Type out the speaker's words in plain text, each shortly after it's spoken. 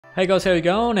Hey guys, how you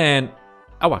going? And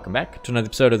welcome back to another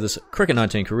episode of this Cricket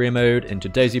 19 career mode. In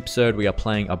today's episode we are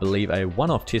playing, I believe, a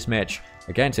one-off test match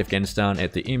against Afghanistan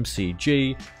at the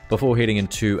MCG before heading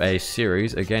into a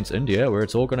series against India where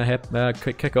it's all going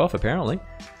to kick off apparently.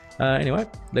 Anyway,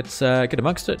 let's get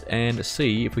amongst it and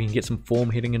see if we can get some form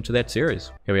heading into that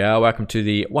series. Here we are, welcome to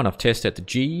the one-off test at the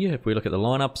G. If we look at the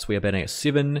lineups, we are batting at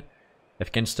 7.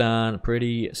 Afghanistan,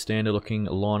 pretty standard looking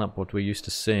lineup, what we're used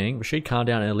to seeing. Rashid Khan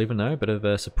down at 11 though, bit of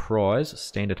a surprise,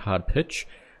 standard hard pitch.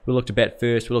 We'll look to bat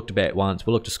first, we'll look to bat once,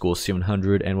 we'll look to score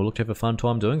 700, and we'll look to have a fun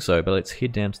time doing so, but let's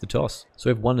head down to the toss.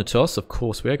 So we've won the toss, of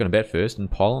course we are going to bat first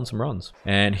and pile on some runs.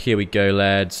 And here we go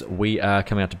lads, we are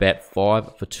coming out to bat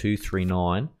 5 for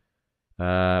 239.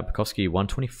 Bukowski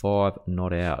 125,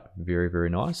 not out, very very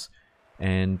nice.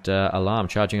 And Alarm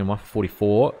charging in 1 for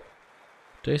 44.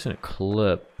 Decent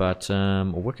clip, but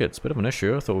wickets, bit of an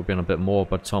issue. I thought we'd been a bit more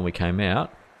by the time we came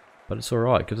out, but it's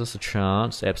alright, gives us a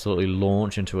chance to absolutely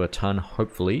launch into a ton,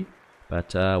 hopefully,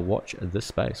 but watch this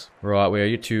space. Right, we are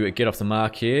yet to get off the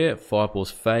mark here. 5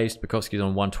 balls faced, Bukowski's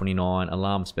on 129,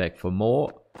 Alarm's back for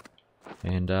more,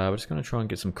 and we're just going to try and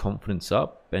get some confidence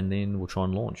up, and then we'll try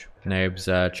and launch. Nab's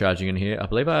charging in here. I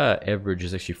believe our average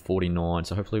is actually 49,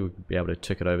 so hopefully we'll be able to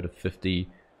tick it over to 50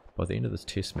 by the end of this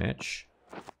test match.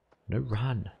 No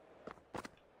run.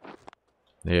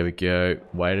 There we go.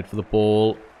 Waited for the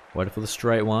ball. Waited for the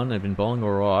straight one. They've been bowling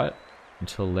alright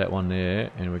until that one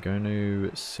there. And we're going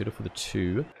to settle for the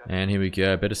 2. And here we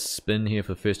go. Bit of spin here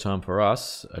for the first time for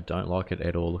us. I don't like it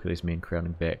at all. Look at these men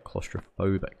crowding back.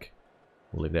 Claustrophobic.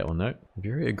 We'll leave that one though.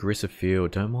 Very aggressive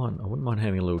field. Don't mind. I wouldn't mind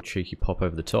having a little cheeky pop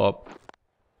over the top.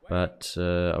 But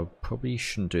I probably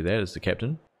shouldn't do that as the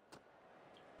captain.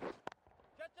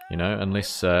 You know,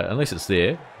 unless it's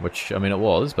there, which, I mean, it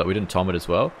was, but we didn't time it as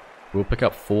well. We'll pick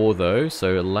up 4, though,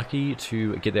 so lucky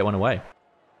to get that one away.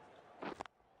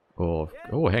 Oh,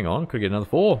 hang on, could get another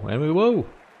 4, and we will.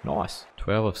 Nice.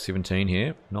 12 of 17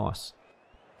 here. Nice.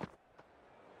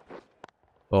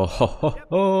 Oh, ho, ho,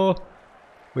 ho.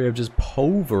 We have just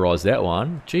pulverized that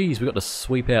one. Jeez, we got the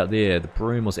sweep out there. The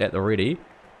Broom was at the ready.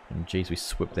 And jeez, we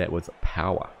swept that with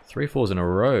power. 3 4s in a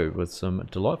row with some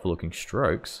delightful looking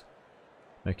strokes.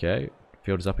 Okay,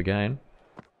 field is up again.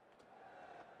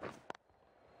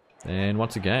 And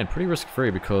once again, pretty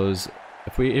risk-free because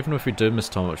even if we do miss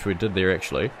time, which we did there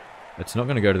actually, it's not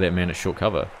going to go to that man at short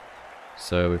cover.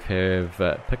 So we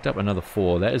have picked up another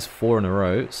 4. That is 4 in a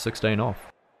row, 16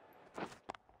 off.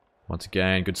 Once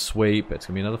again, good sweep. It's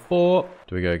going to be another 4.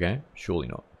 Do we go again? Surely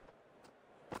not.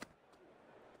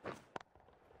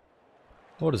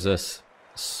 What is this?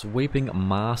 Sweeping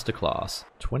masterclass.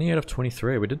 28 of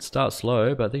 23. We did start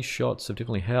slow, but these shots have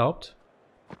definitely helped.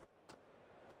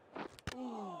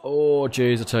 Oh,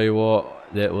 jeez, I tell you what,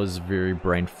 that was very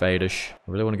brain fade-ish.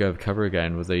 I really want to go over cover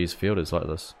again with these fielders like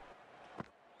this.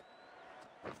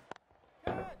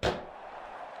 You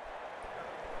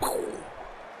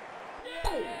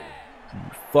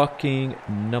fucking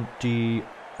numpty.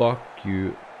 Fuck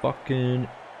you. Fucking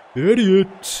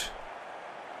idiot.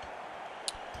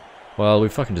 Well, we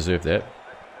fucking deserve that.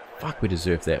 Fuck, we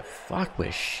deserve that. Fuck, we're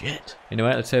shit.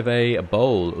 Anyway, let's have a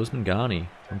bowl. Usman Ghani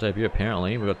on debut,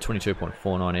 apparently. We've got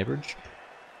 22.49 average.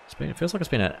 It feels like it's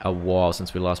been a while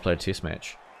since we last played a test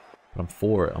match. But I'm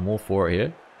for it. I'm all for it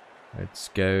here. Let's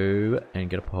go and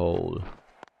get a pole.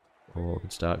 Oh,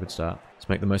 good start, good start. Let's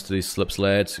make the most of these slips,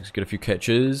 lads. Let's get a few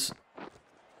catches.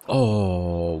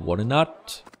 Oh, what a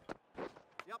nut.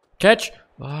 Catch!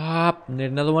 Ah, need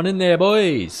another one in there,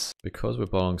 boys. Because we're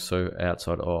bowling so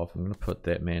outside off, I'm going to put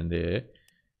that man there.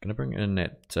 I'm going to bring in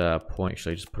that point,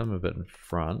 actually. Just put him a bit in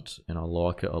front. And I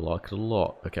like it. I like it a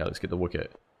lot. Okay, let's get the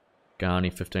wicket.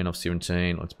 Ghani, 15 off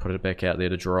 17. Let's put it back out there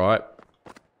to dry.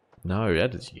 No,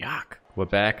 that is yuck. We're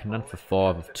back. None for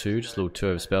 5 of 2. Just a little 2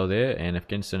 over spell there. And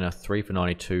Afghanistan are 3 for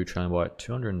 92. Trailing by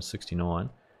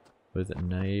 269. With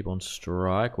Naib on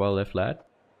strike. Well left, lad.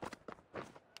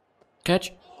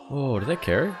 Catch. Oh, did that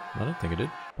carry? I don't think it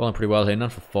did. Bowling pretty well here. None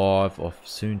for 5 off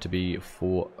soon to be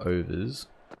 4 overs.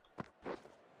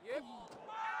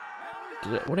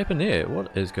 What happened there?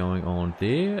 What is going on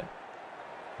there?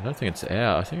 I don't think it's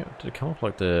out. I think did it come off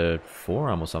like the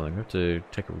forearm or something? We have to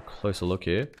take a closer look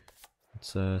here.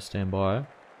 Let's stand by.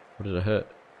 What did it hit?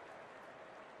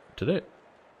 Did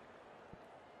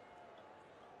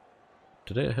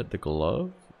it hit the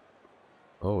glove?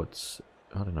 Oh, it's...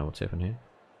 I don't know what's happened here.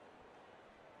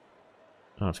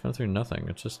 No, it's going through nothing.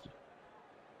 It just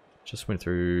went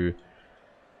through.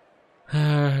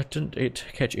 Didn't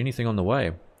catch anything on the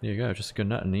way. There you go. Just a good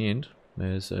nut in the end.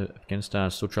 There's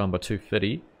Afghanistan still trailing by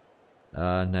 250.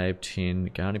 Naib 10.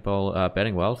 Ghani bowl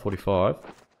batting well 45.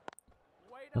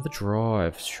 Another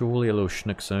drive. Surely a little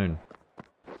schnick soon.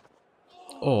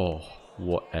 Oh,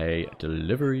 what a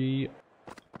delivery.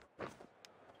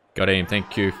 Got him,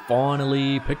 thank you.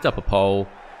 Finally picked up a pole.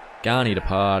 Garney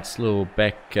departs. Little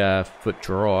back foot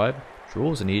drive.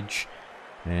 Draws an edge.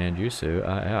 And you two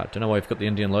are out. Don't know why you've got the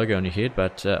Indian logo on your head,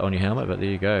 but on your helmet, but there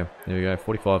you go. There we go.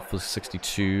 45 for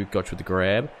 62. Got you with the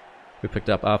grab. We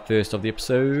picked up our first of the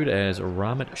episode as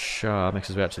Ramit Shah makes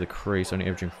his way out to the crease, only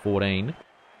averaging 14.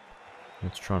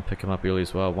 Let's try and pick him up early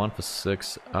as well. 1 for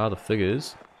 6 are the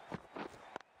figures.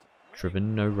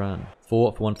 Driven, no run.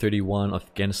 4 for 131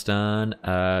 Afghanistan.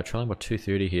 Trailing by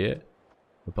 230 here.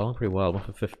 We're bowling pretty well. 1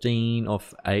 for 15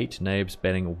 off 8. Nabes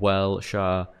batting well.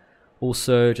 Shah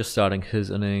also just starting his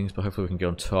innings, but hopefully we can get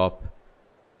on top.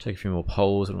 Take a few more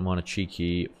poles. I don't mind a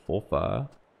cheeky 4 far.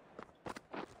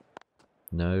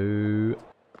 No.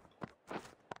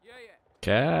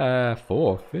 Okay,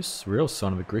 4. First real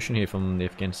sign of aggression here from the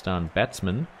Afghanistan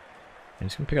batsman. And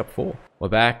he's going to pick up 4. We're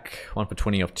back. 1 for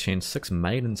 20 off 10. 6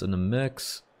 maidens in the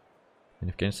mix. And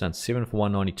Afghanistan 7 for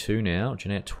 192 now.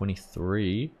 Jeanette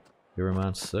 23.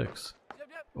 Yuraman 6.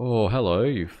 Oh, hello,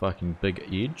 you fucking big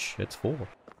edge. That's 4.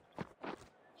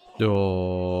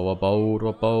 Oh, we're bold,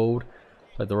 we're bold.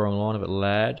 Played the wrong line of it,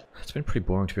 lad. It's been pretty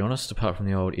boring to be honest, apart from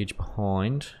the old edge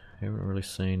behind. Haven't really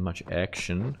seen much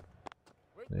action.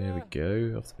 There we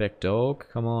go. Off the back dog.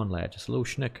 Come on, lad. Just a little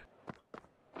schnick.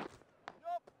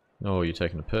 Oh, you're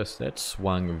taking a piss. That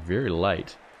swung very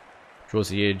late. Draws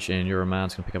the edge, and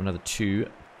Yuraman's going to pick up another 2.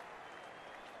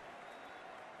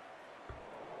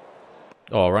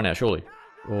 Oh, run out, surely.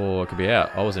 Oh, it could be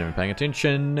out. I wasn't even paying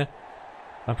attention.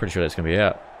 I'm pretty sure that's going to be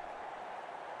out.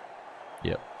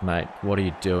 Yep, mate. What are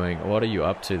you doing? What are you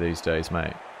up to these days,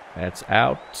 mate? That's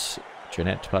out.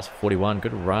 Jeanette to pass for 41.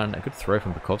 Good run. A good throw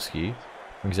from Bukowski.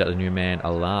 Brings out the new man,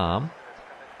 Alarm.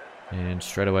 And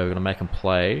straight away we're going to make him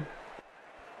play.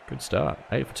 Good start.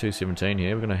 8 for 217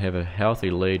 here. We're going to have a healthy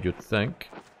lead, you'd think.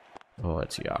 Oh,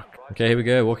 that's yuck. Okay, here we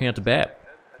go. Walking out to bat.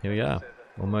 Here we are.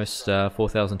 Almost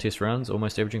 4,000 test runs.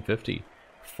 Almost averaging 50.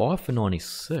 5 for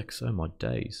 96. Oh, my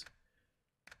days.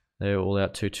 They're all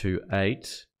out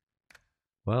 228.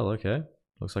 Well, okay.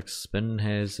 Looks like spin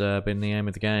has been the aim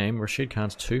of the game. Rashid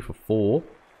Khan's 2 for 4.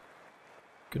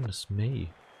 Goodness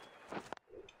me.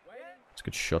 It's a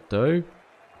good shot though.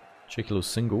 Cheeky little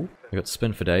single. We got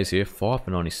spin for days here. 5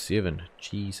 for 97.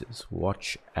 Jesus,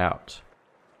 watch out.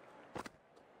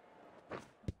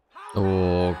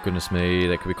 Oh, goodness me.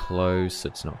 That could be close.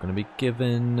 It's not going to be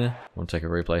given. I want to take a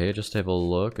replay here just to have a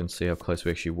look and see how close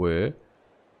we actually were.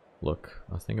 Look,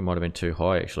 I think it might have been too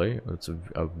high actually. It's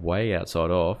a way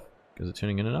outside off. Is it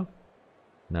turning in enough?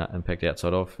 Nah, impact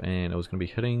outside off, and it was going to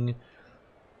be hitting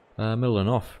middle and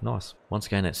off. Nice. Once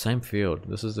again, that same field.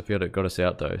 This is the field that got us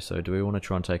out though, so do we want to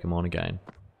try and take him on again?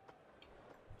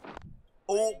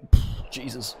 Oh,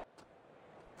 Jesus.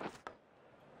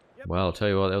 Well, I'll tell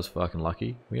you what, that was fucking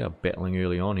lucky. We are battling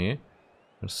early on here.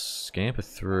 Gonna scamper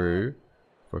through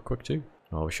for a quick 2.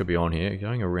 Oh, we should be on here.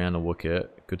 Going around the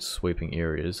wicket. Good sweeping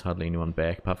areas. Hardly anyone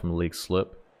back, apart from the leg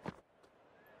slip.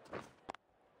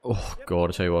 Oh, God,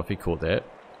 I tell you what, if he caught that.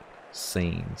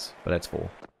 Scenes. But that's 4.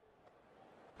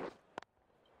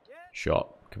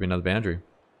 Shot. Could be another boundary.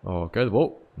 Oh, go the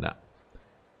ball. Nah.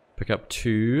 Pick up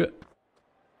 2.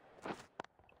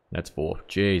 That's 4.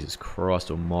 Jesus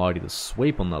Christ almighty, the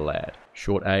sweep on the lad.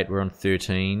 Short 8, we're on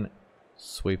 13.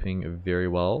 Sweeping very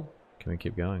well. Can we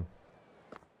keep going?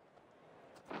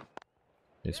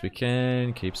 Yes, we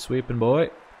can. Keep sweeping, boy.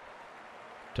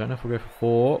 Don't know if we'll go for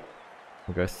 4.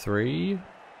 We'll go 3.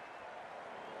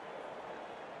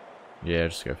 Yeah,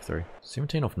 just go for 3.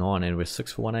 17 off 9, and we're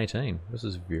 6 for 118. This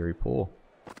is very poor.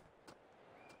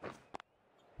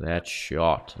 That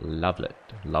shot. Lovely.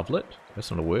 Lovely?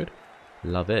 That's not a word.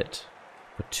 Love it.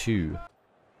 For 2.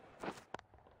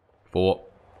 4.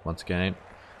 Once again.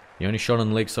 The only shot on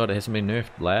the leg side that hasn't been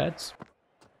nerfed, lads.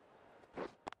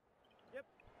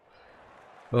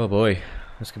 Oh boy.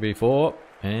 This could be 4,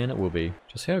 and it will be.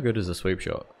 Just how good is the sweep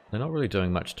shot? They're not really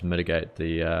doing much to mitigate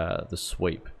the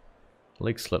sweep.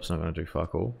 Leg slip's not going to do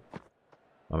fuck all.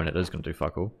 I mean, it is going to do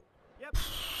fuck all. Yep.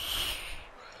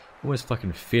 Almost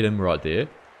fucking fed him right there.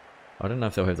 I don't know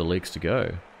if they'll have the legs to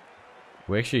go.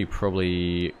 We actually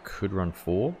probably could run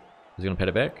 4. Is he going to pat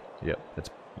it back? Yep, that's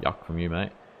yuck from you,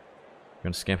 mate. We're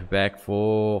going to scamper back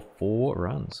for 4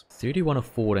 runs. 31 of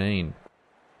 14.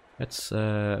 That's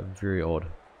very odd.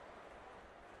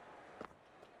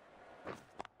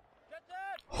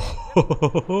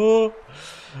 How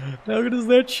good is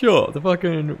that shot? The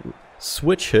fucking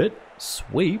switch hit,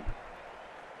 sweep.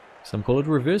 Some call it a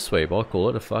reverse sweep. I'll call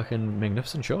it a fucking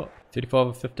magnificent shot. 35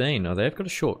 of 15. Now they've got a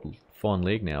short fine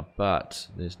leg now, but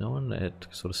there's no one at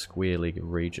sort of square leg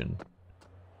region.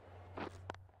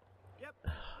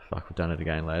 Fuck, we've done it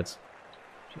again, lads.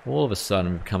 All of a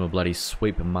sudden, we've become a bloody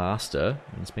sweep master,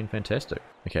 and it's been fantastic.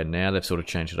 Okay, now they've sort of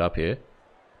changed it up here.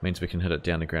 Means we can hit it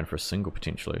down the ground for a single,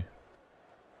 potentially.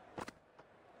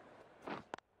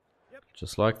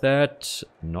 Just like that.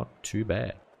 Not too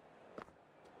bad.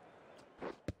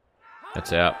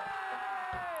 That's out.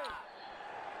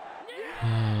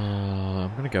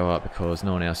 I'm going to go up because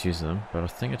no one else uses them, but I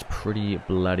think it's pretty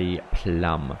bloody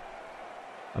plum.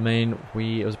 I mean,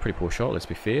 it was a pretty poor shot, let's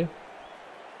be fair.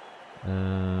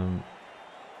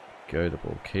 Go the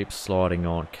ball. Keep sliding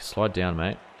on. Slide down,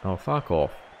 mate. Oh, fuck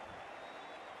off.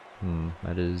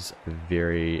 That is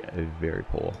very, very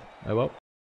poor. Oh well.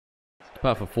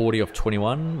 Apart for 40 off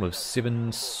 21 with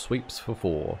 7 sweeps for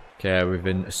 4. Okay, we've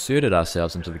inserted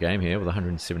ourselves into the game here with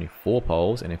 174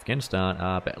 poles, and Afghanistan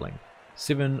are battling.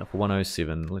 7 for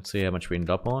 107. Let's see how much we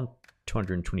ended up on.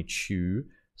 222.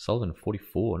 Sullivan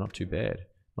 44. Not too bad.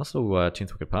 Muscle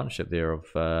 10th wicket partnership there of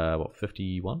what,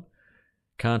 51.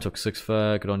 Khan took 6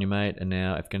 for. Good on you, mate. And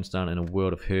now Afghanistan in a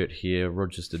world of hurt here.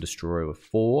 Rogers the Destroyer with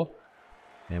 4.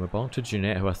 And we're bowling to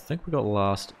Jeanette, who I think we got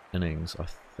last innings. I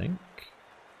think.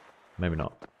 Maybe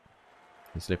not.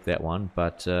 He's left that one.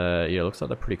 But yeah, looks like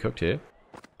they're pretty cooked here.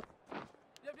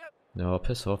 No,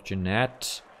 piss off,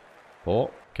 Jeanette.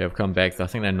 Oh. Okay, we've come back. I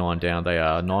think they're 9 down. They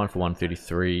are 9 for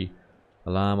 133.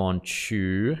 Alarm on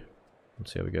Chew.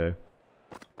 Let's see how we go.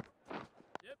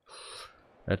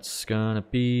 That's gonna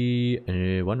be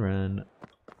 1 run.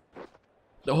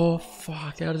 Oh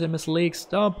fuck! How does that miss leg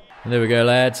stump? And there we go,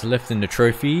 lads. Lifting the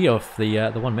trophy off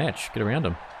the one match. Get around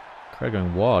him. Crowd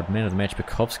going wild. Man of the match,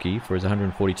 Pekovsky for his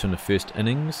 142 in the first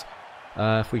innings.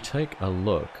 If we take a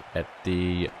look at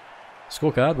the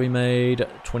scorecard, we made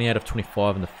 28 of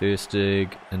 25 in the first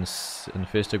dig. In the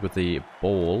first dig with the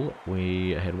ball,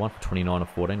 we had 1 for 29 of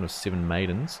 14 with 7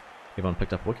 maidens. Everyone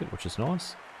picked up a wicket, which is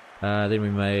nice. Then we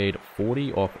made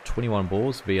 40 off 21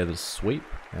 balls via the sweep.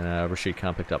 Rashid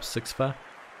Khan picked up 6 for.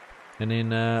 And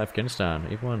then Afghanistan,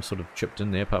 everyone sort of chipped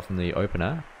in there apart from the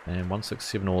opener. And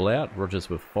 167 all out. Rogers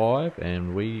with 5,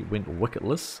 and we went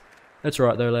wicketless. That's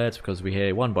right though, lads, because we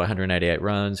had won by 188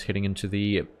 runs heading into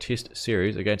the test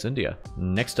series against India.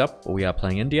 Next up, we are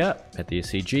playing India at the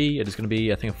SCG. It is going to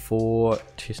be, I think, a 4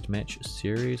 test match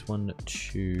series. 1,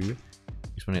 2,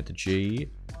 this one at the G.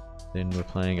 Then we're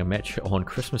playing a match on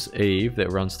Christmas Eve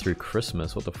that runs through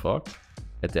Christmas. What the fuck?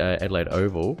 At the Adelaide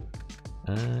Oval.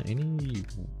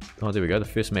 Oh, there we go. The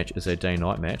first match is a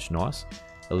day-night match. Nice.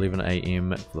 11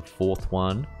 AM for the 4th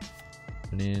one.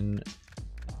 And then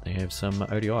they have some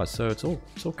ODIs. So it's all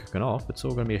kicking off. It's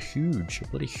all going to be a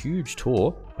bloody huge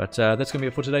tour. But that's going to be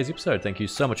it for today's episode. Thank you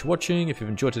so much for watching. If you've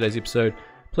enjoyed today's episode,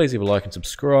 please leave a like and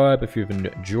subscribe. If you've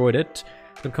enjoyed it,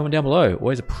 leave a comment down below.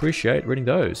 Always appreciate reading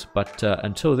those. But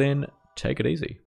until then, take it easy.